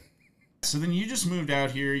 So then you just moved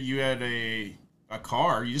out here. You had a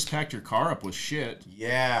car. You just packed your car up with shit.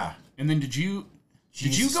 Yeah. And then did you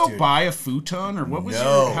go buy a futon or what was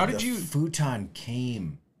how did you? Futon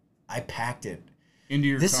came. I packed it into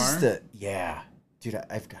your car? Yeah. Dude,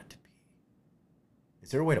 I've got to pee.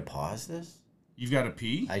 Is there a way to pause this? You've got to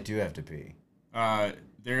pee? I do have to pee.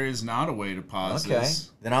 There is not a way to pause this.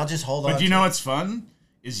 Okay. Then I'll just hold on. But you know what's fun?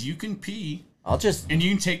 Is you can pee. And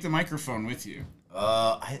you can take the microphone with you.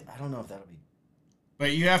 I don't know if that'll be.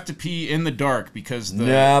 But you have to pee in the dark because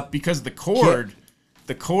the cord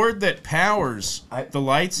that powers the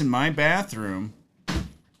lights in my bathroom.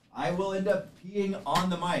 I will end up peeing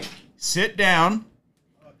on the mic. Sit down.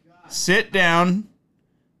 Oh, God. Sit down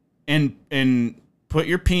and put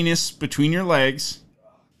your penis between your legs.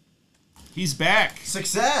 He's back.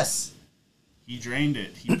 Success. He drained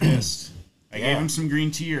it. He pissed. I gave him some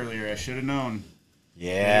green tea earlier. I should have known.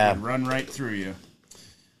 Yeah. It would run right through you.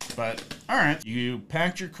 But, all right. You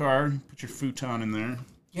packed your car, put your futon in there.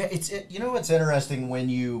 Yeah, you know what's interesting when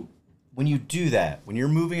you do that, when you're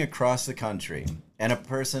moving across the country, and a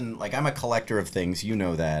person, like I'm a collector of things, you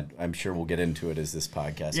know that. I'm sure we'll get into it as this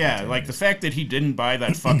podcast continues. Like the fact that he didn't buy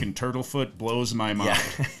that fucking turtle foot blows my mind.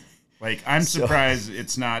 Yeah. Like, I'm surprised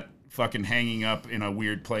it's not fucking hanging up in a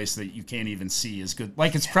weird place that you can't even see is good.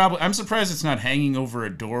 Like, it's probably, I'm surprised it's not hanging over a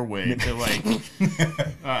doorway to like,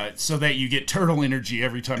 so that you get turtle energy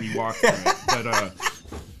every time you walk through it. But,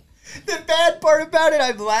 the bad part about it,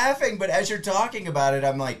 I'm laughing, but as you're talking about it,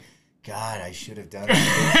 I'm like, God, I should have done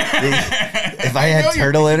that. If I had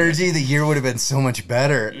turtle energy, the year would have been so much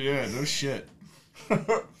better. Yeah, no shit.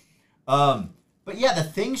 But yeah, the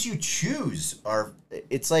things you choose are,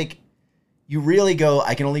 it's like, you really go,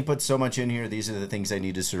 I can only put so much in here. These are the things I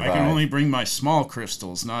need to survive. I can only bring my small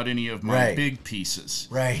crystals, not any of my big pieces.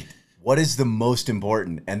 Right. What is the most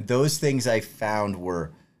important? And those things I found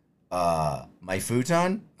were my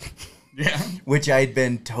futon, which I'd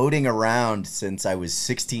been toting around since I was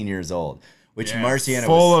 16 years old. Which Marciana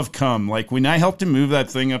full of cum. Like when I helped him move that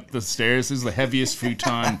thing up the stairs, this is the heaviest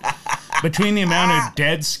futon. Between the amount of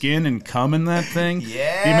dead skin and cum in that thing,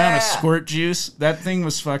 the amount of squirt juice, that thing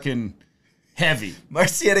was fucking heavy.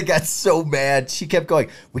 Marciana got so mad. She kept going,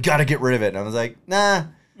 we got to get rid of it. And I was like, nah.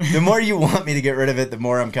 The more you want me to get rid of it, the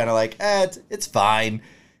more I'm kind of like, it's fine.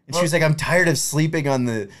 And she was like, I'm tired of sleeping on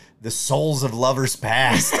the souls of lovers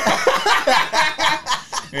past.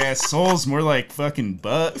 Yeah, souls more like fucking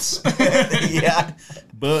butts. Yeah.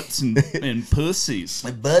 Butts and pussies.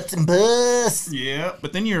 Like butts and puss. Yeah,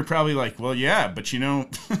 but then you were probably like, well, yeah, but you know,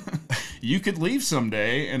 you could leave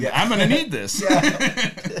someday, and I'm going to need this. Yeah.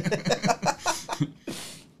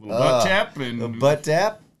 Little butt tap. And a butt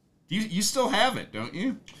tap? You still have it, don't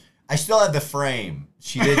you? I still have the frame.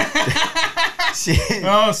 She did.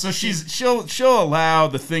 So she'll allow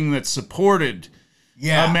the thing that supported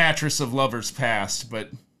a mattress of lovers past, but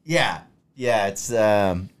it's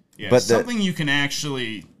but something you can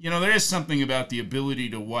actually, there is something about the ability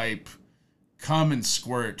to wipe cum and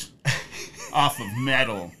squirt off of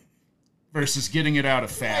metal versus getting it out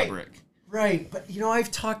of fabric. Right, but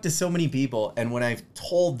I've talked to so many people, and when I've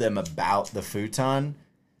told them about the futon,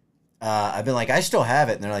 I've been like, I still have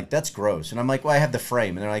it, and they're like, that's gross, and I'm like, well, I have the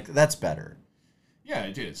frame, and they're like, that's better. Yeah,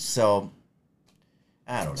 it is. So,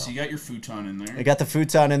 I don't know. So you got your futon in there. I got the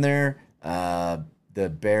futon in there. The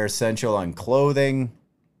Bare Essential on clothing.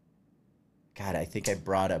 God, I think I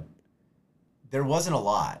brought up. There wasn't a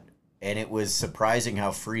lot, and it was surprising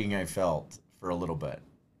how freeing I felt for a little bit.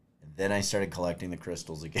 And then I started collecting the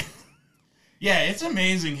crystals again. Yeah, it's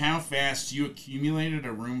amazing how fast you accumulated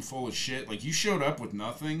a room full of shit. Like, you showed up with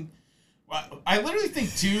nothing. I literally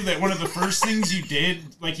think, too, that one of the first things you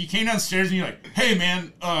did, like, you came downstairs and you're like, hey,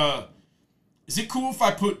 man, is it cool if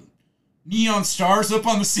I put neon stars up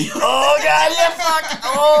on the ceiling? Oh, God, yeah, fuck.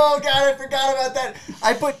 Oh, God, I forgot about that.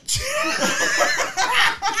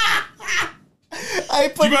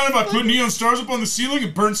 Do you mind if I put neon stars up on the ceiling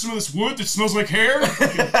and burn some of this wood that smells like hair?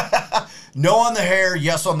 No on the hair,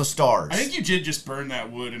 yes on the stars. I think you did just burn that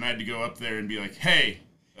wood, and I had to go up there and be like, hey,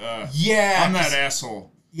 I'm that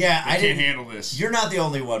asshole. Yeah, I can't handle this. You're not the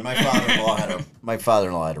only one. My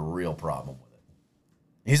father-in-law had a real problem with it.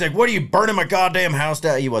 He's like, "What are you burning my goddamn house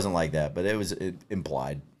down?" He wasn't like that, but it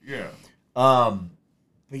implied. Yeah. But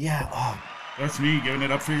yeah. That's me giving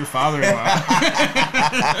it up for your father-in-law.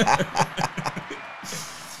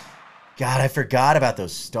 God, I forgot about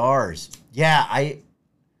those stars. Yeah, I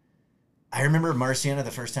remember Marciana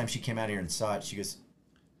the first time she came out here and saw it. She goes,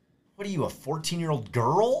 "What are you, a 14-year-old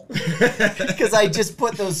girl?" Because I just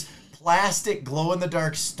put those plastic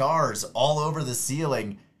glow-in-the-dark stars all over the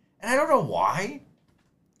ceiling, and I don't know why.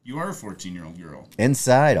 You are a 14-year-old girl.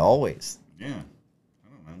 Inside, always. Yeah. I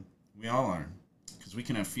don't know. We all are. Because we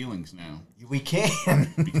can have feelings now. We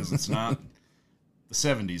can. Because it's not the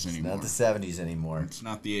 70s anymore. It's not the 70s anymore. It's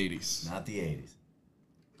not the 80s. Not the 80s.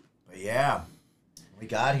 But yeah, we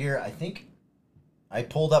got here. I think I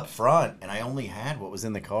pulled up front, and I only had what was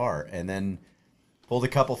in the car, and then pulled a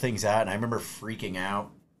couple things out, and I remember freaking out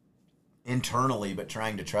internally, but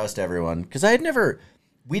trying to trust everyone, because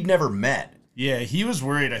we'd never met. Yeah, he was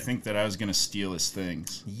worried, I think, that I was going to steal his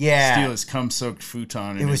things. Yeah. Steal his cum-soaked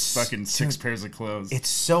futon and his fucking 6 pairs of clothes. It's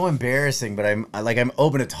so embarrassing, but I'm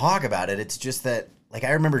open to talk about it. It's just that, like,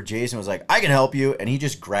 I remember Jason was like, I can help you, and he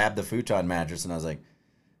just grabbed the futon mattress, and I was like,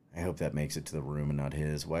 I hope that makes it to the room and not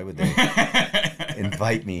his. Why would they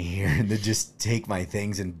invite me here and then just take my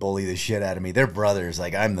things and bully the shit out of me? They're brothers.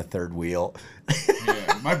 Like, I'm the third wheel.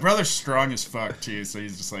 Yeah, my brother's strong as fuck, too, so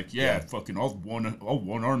he's just like, fucking, I'll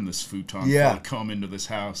one-arm this futon before I come into this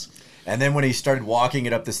house. And then when he started walking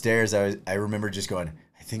it up the stairs, I remember just going,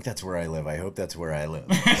 I think that's where I live. I hope that's where I live.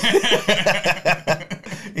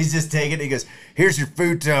 He's just taking it. He goes, here's your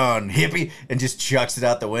futon, hippie, and just chucks it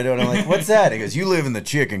out the window. And I'm like, what's that? He goes, you live in the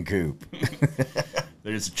chicken coop.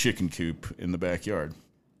 There's a chicken coop in the backyard.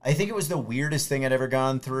 I think it was the weirdest thing I'd ever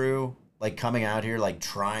gone through, like coming out here, like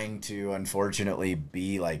trying to, unfortunately,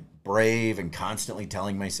 be like brave and constantly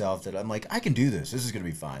telling myself that I'm like, I can do this. This is going to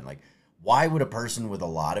be fine. Like, why would a person with a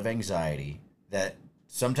lot of anxiety that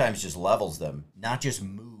sometimes just levels them not just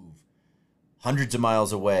move hundreds of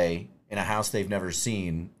miles away in a house they've never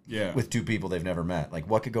seen with two people they've never met? Like,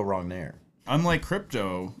 what could go wrong there? Unlike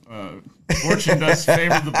crypto, fortune does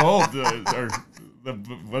favor the bold.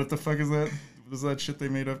 What the fuck is that? What is that shit they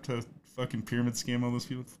made up to fucking pyramid scam all those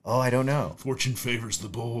people? Oh, I don't know. Fortune favors the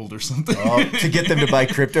bold or something. Oh, to get them to buy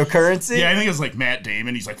cryptocurrency? Yeah, I think it was like Matt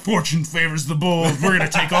Damon. He's like, fortune favors the bold. We're going to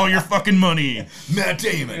take all your fucking money. Matt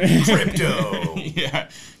Damon, crypto. Yeah,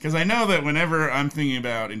 because I know that whenever I'm thinking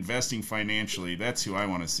about investing financially, that's who I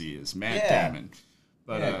want to see is Matt Damon.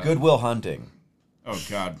 But Goodwill Hunting. Oh,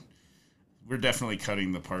 God. We're definitely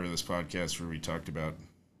cutting the part of this podcast where we talked about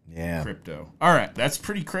crypto. All right, that's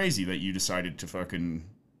pretty crazy that you decided to fucking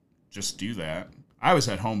just do that. I was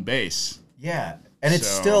at home base. Yeah, and it's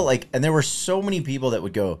still like, and there were so many people that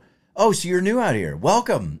would go, oh, so you're new out here.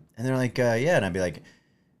 Welcome. And they're like, yeah. And I'd be like,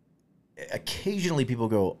 occasionally people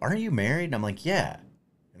go, aren't you married? And I'm like, yeah.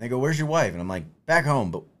 And they go, where's your wife? And I'm like, back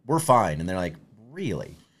home, but we're fine. And they're like,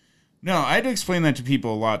 really? No, I had to explain that to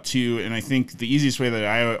people a lot, too, and I think the easiest way that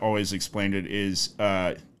I always explained it is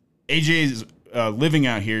AJ is living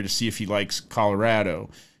out here to see if he likes Colorado,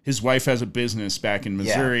 his wife has a business back in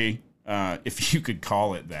Missouri, if you could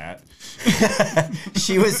call it that.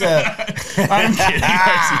 She was I'm kidding.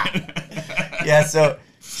 Yeah, so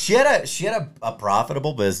she had a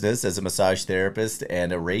profitable business as a massage therapist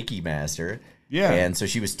and a Reiki master. Yeah. And so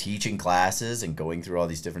she was teaching classes and going through all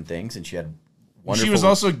these different things, and she had wonderful... She was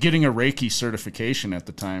also getting a Reiki certification at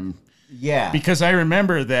the time. Yeah. Because I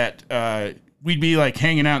remember that we'd be like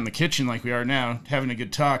hanging out in the kitchen like we are now, having a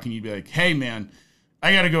good talk, and you'd be like, hey, man,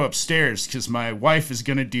 I got to go upstairs because my wife is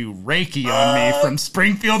going to do Reiki on me from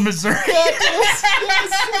Springfield, Missouri.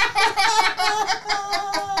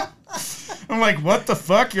 I'm like, what the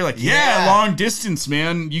fuck? You're like, yeah, long distance,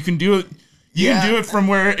 man. You can do it. You can do it from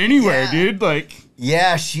anywhere, dude. Like,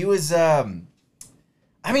 yeah, she was. I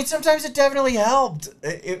mean, sometimes it definitely helped.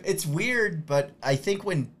 It's weird, but I think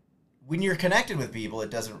when you're connected with people, it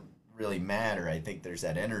doesn't really matter. I think there's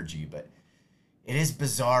that energy, but it is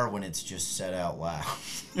bizarre when it's just said out loud.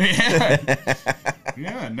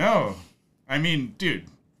 Yeah, no. I mean, dude,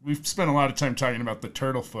 we've spent a lot of time talking about the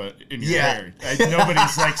turtle foot in your hair.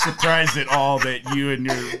 Nobody's like surprised at all that you and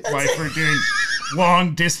your wife are doing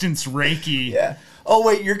long distance Reiki. Yeah. Oh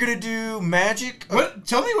wait, you're gonna do magic? What?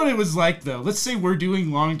 Tell me what it was like though. Let's say we're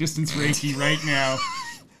doing long distance Reiki right now,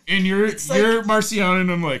 and you're Marciano,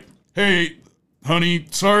 and I'm like, hey, honey,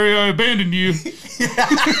 sorry I abandoned you.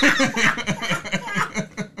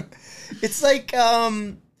 It's like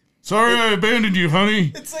sorry I abandoned you,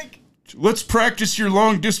 honey. It's like, let's practice your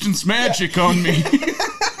long distance magic on me.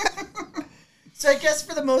 So I guess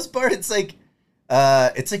for the most part, it's like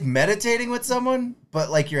meditating with someone, but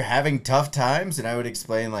like you're having tough times, and I would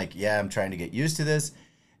explain like, yeah, I'm trying to get used to this,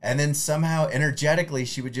 and then somehow energetically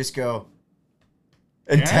she would just go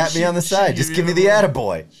and tap me on the side, just give me the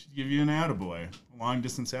attaboy. She'd give you an attaboy, long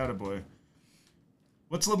distance attaboy.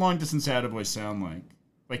 What's the long distance attaboy sound like?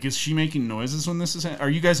 Like, is she making noises when this is Are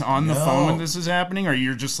you guys on the phone when this is happening? Or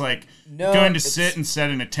you're just, like, going to sit and set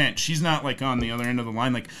in a tent? She's not, like, on the other end of the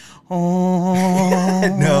line, like, oh.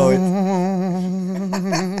 No,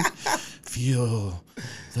 feel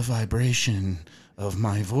the vibration of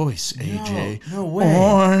my voice, AJ. No way.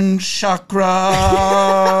 Orange chakra.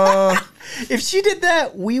 If she did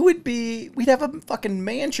that, we'd have a fucking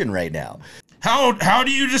mansion right now. How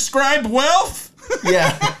do you describe wealth?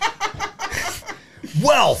 Yeah.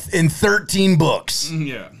 Wealth in 13 books.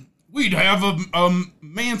 Yeah. We'd have a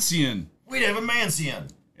Mansian. We'd have a Mansian.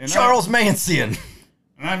 Charles Mansian.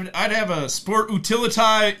 And I'd have a sport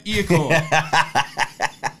utility vehicle.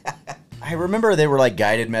 I remember they were like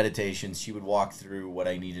guided meditations. She would walk through what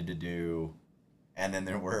I needed to do. And then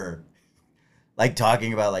there were like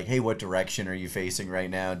talking about like, hey, what direction are you facing right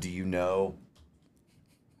now? Do you know?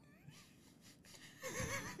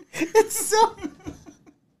 It's so...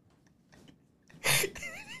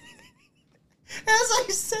 As I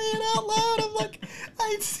say it out loud, I'm like,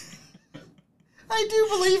 I do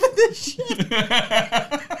believe in this shit.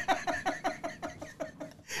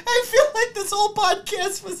 I feel like this whole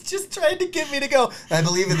podcast was just trying to get me to go, I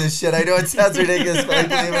believe in this shit. I know it sounds ridiculous, but I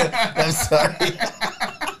believe in it. I'm sorry.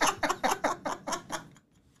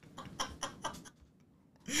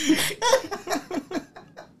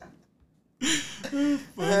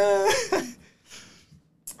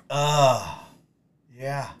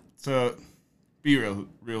 Yeah. So, be real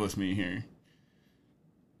with me here.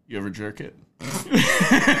 You ever jerk it?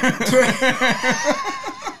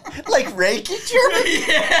 Like Reiki jerk?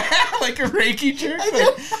 Yeah, like a Reiki jerk.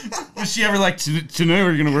 Like, was she ever like, tonight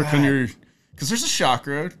we're gonna work on your? Because there's a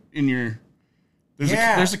chakra in your.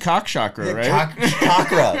 There's a cock chakra, right?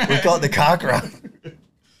 Chakra. We call it the chakra.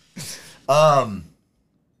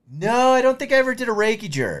 No, I don't think I ever did a Reiki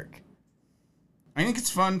jerk. I think it's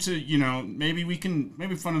fun to, maybe part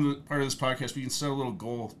of this podcast, we can set a little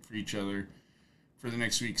goal for each other for the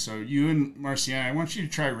next week. So you and Marciana, I want you to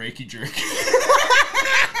try Reiki jerk.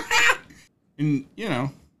 And,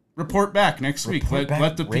 report back next week.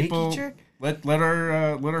 Let the people, let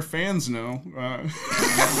our fans know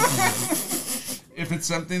if it's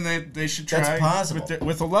something that they should try. That's possible.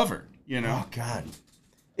 With a lover, Oh, God.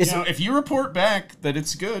 If you report back that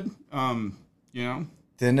it's good,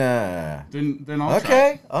 Then I'll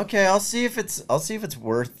try. Okay. I'll see if it's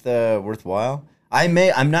worthwhile. I'm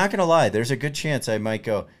not gonna lie. There's a good chance I might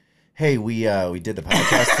go, hey, we did the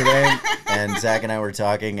podcast today, and Zach and I were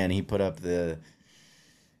talking, and he put up the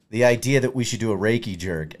idea that we should do a Reiki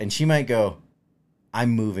jerk, and she might go,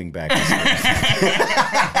 I'm moving back to Springfield.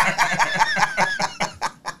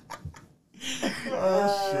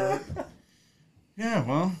 Oh shit. Yeah,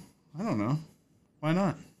 well, I don't know. Why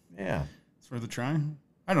not? Yeah. It's worth a try.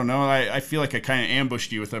 I don't know. I feel like I kind of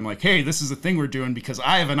ambushed you with them. Like, hey, this is the thing we're doing because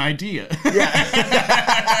I have an idea.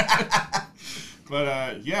 Yeah.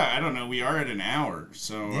 But, yeah, I don't know. We are at an hour.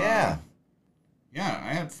 So, yeah. Yeah,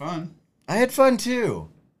 I had fun. I had fun, too.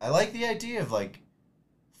 I like the idea of, like,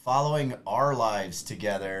 following our lives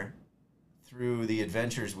together through the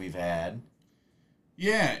adventures we've had.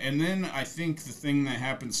 Yeah, and then I think the thing that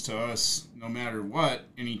happens to us, no matter what,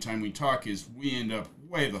 anytime we talk, is we end up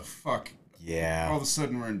way the fuck. Yeah. All of a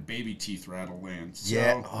sudden, we're in baby teeth rattle land. So,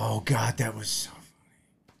 yeah. Oh, God, that was so funny.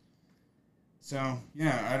 So,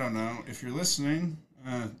 yeah, I don't know. If you're listening,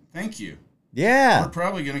 thank you. Yeah. We're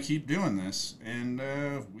probably going to keep doing this, and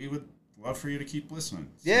we would love for you to keep listening.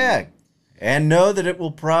 So. Yeah. And know that it will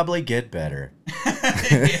probably get better.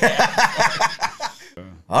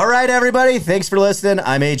 All right, everybody. Thanks for listening.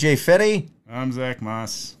 I'm AJ Finney. I'm Zac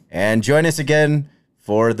Maas. And join us again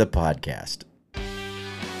for the podcast.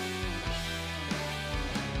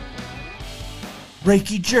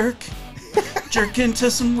 Reiki jerk. Jerk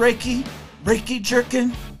into some Reiki. Reiki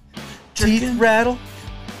jerkin. Teeth rattle.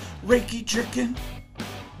 Reiki jerkin.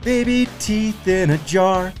 Baby teeth in a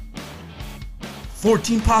jar.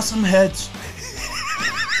 14 possum heads.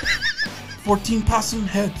 14 possum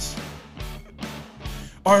heads.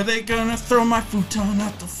 Are they gonna throw my futon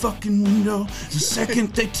out the fucking window the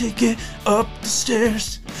second they take it up the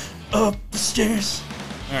stairs? Up the stairs.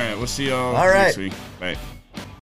 All right, we'll see y'all next week. Bye.